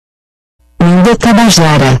de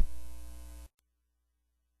Tabajara.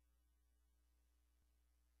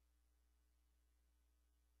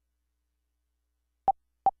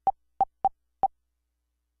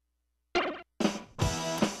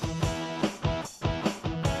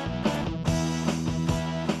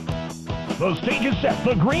 The stage is set.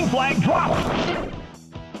 The green flag drops.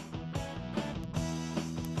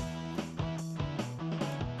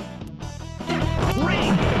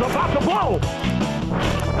 Ring is about to blow.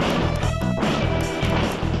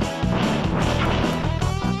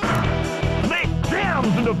 Nick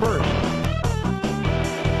jams into first.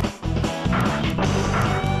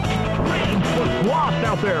 Ring was lost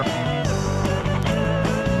out there.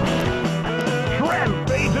 Trent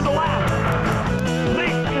fades into last.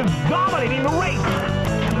 Nick is dominating the race.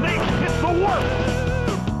 Nick hits the warp.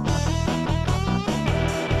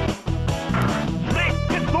 Nick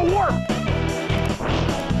hits the warp.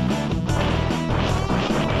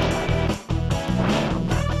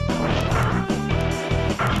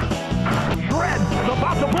 Shred is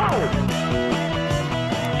about to blow.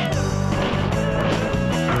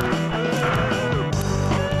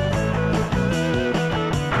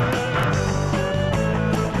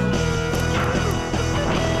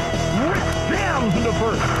 Into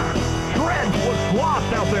first. Shred was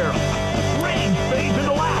lost out there. Range fades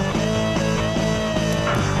into last.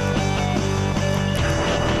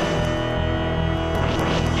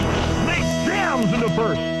 Nick jams into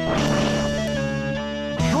first.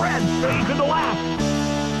 Shred fades into last.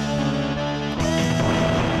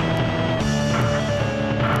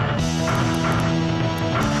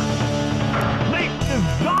 Nick is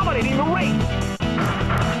dominating the race.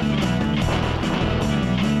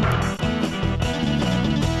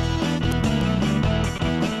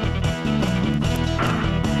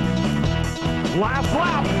 Last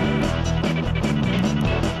lap.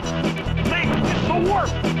 Nick hits the warp.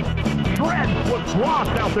 Shred was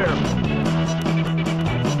lost out there.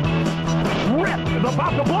 Rip is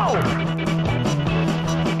about to blow.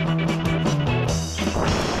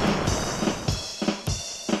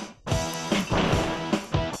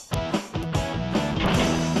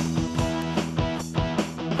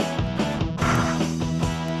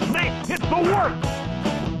 Nick hits the warp.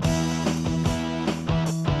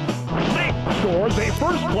 Scores a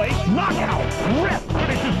first place knockout. Rip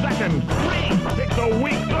finishes second. Ring takes a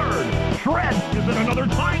weak third. Shred is in another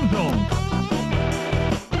time zone.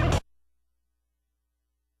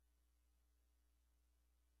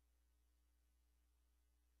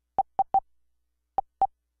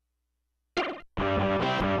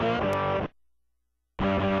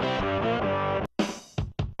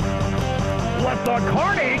 Let the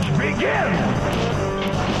carnage begin.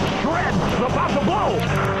 Shred is about to blow.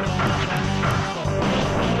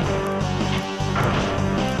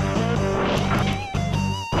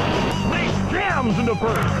 Into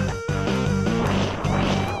first.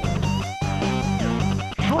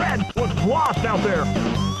 Shred was lost out there.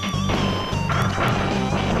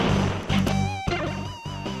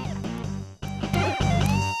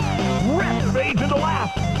 Rip fades into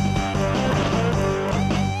last.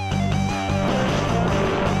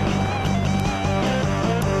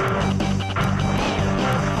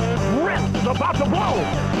 Rip is about to blow.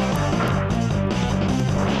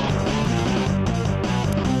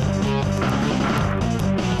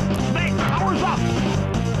 Up.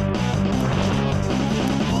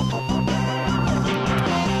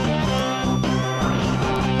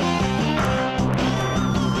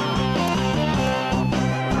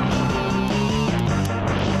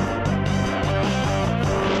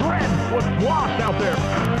 Shred was lost out there.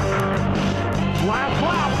 Last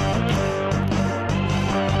lap.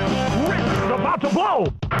 Rip is about to blow.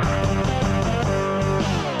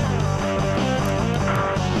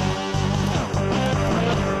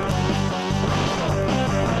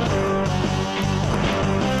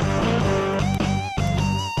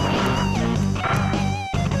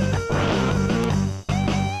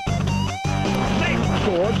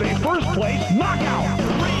 Scores a first place knockout.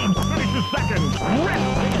 Ring finishes second. Rip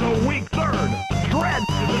takes a weak third. Shred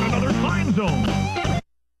is in another time zone.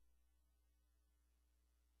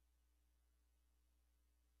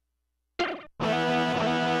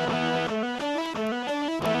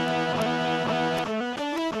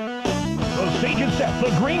 The stage is set. The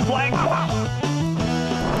green flag drops.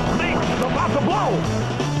 Nick is about to blow.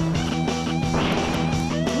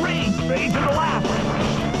 Ring fades into last.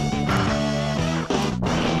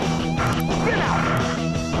 Spin out!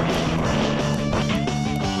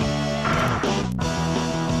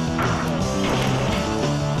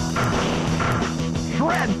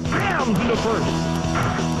 Shred jams into first.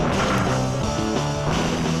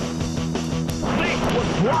 Nick was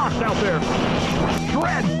blocked. lost out there.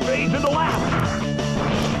 Shred fades into last.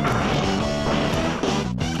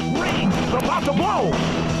 Rain's about to blow.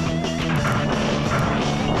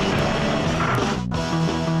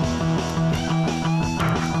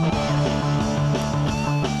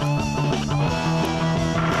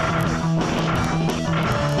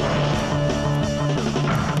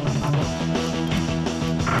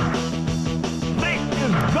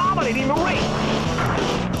 Dominating the race.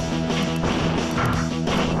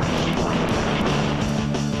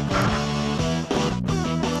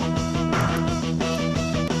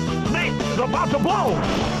 Snake is about to blow.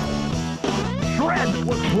 Shred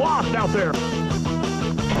was lost out there.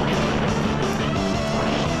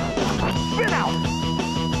 Spin out.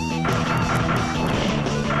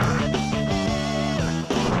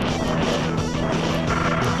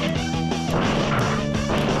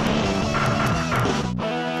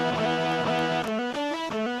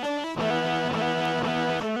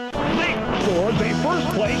 A first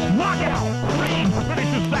place knockout. Rain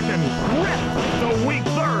finishes second. Rip the weak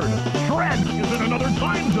third. Shred is in another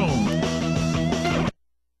time zone.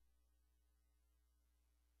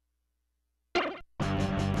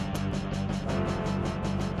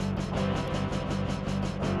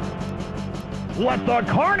 Let the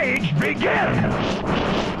carnage begin.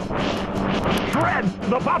 Shred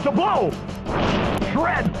is about to blow.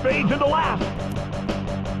 Shred fades into last.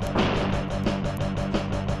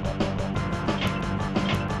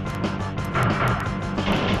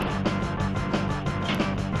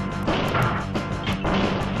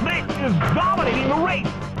 Is dominating the race.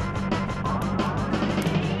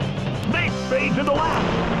 Snake fades into last.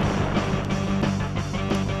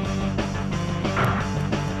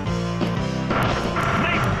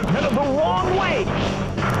 Snake headed the wrong way.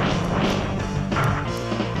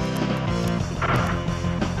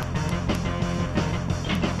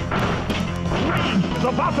 Rain is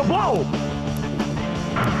about to blow.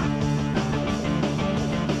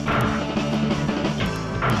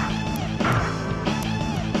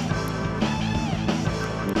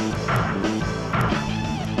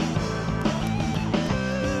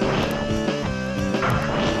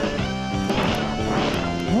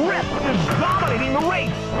 Dominating the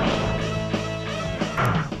race.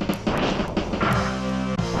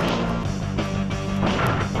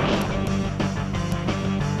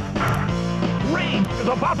 Rain is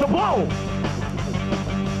about to blow.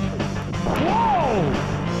 Whoa!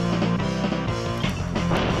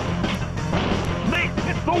 Snake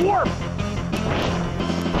hits the warp.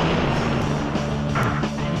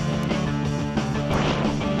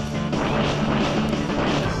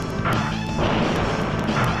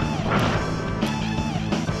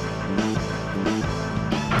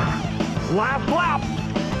 Last lap.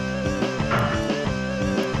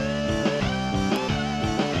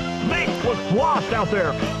 Snake was lost out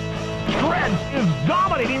there. Shred is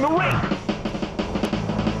dominating the race.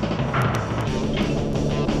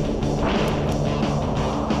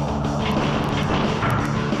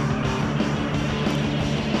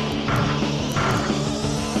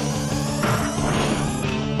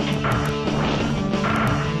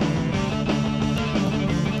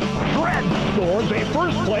 Scores a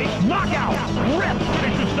first place knockout. Rip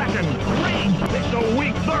finishes second. Rain takes a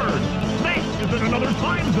weak third. Snake is in another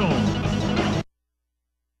time zone.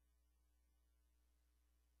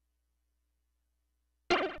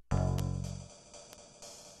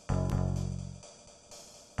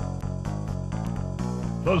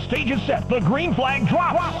 The stage is set. The green flag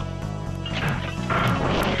drops.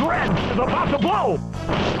 Shred is about to blow.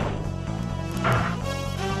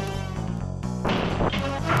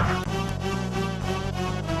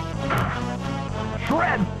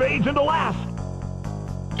 Shred fades into last.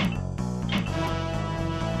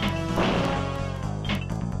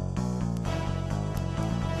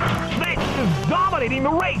 Snake is dominating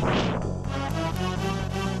the race.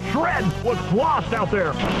 Shred was lost out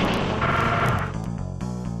there.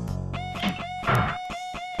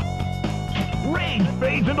 Rain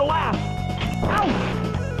fades into last. Ouch!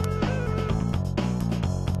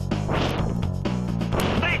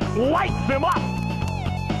 Snake lights him up.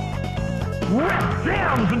 Rip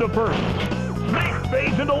jams into first. Snake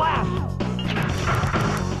fades into last.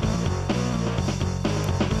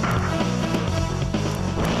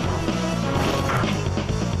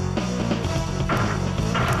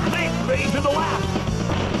 Snake fades into last.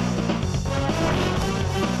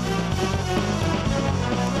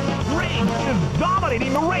 Rain is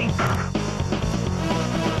dominating the race.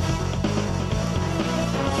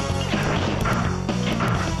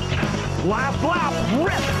 Last lap,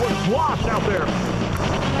 Rip was lost out there.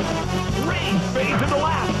 Rain fades into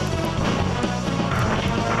last.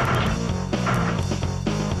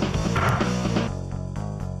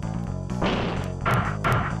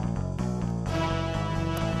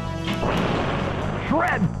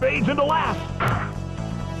 Shred fades into last.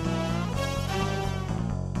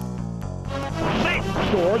 Six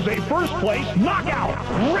scores a first place knockout.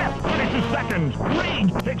 Rip finishes second.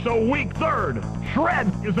 Rage takes a weak third. Shred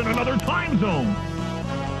is in another time zone.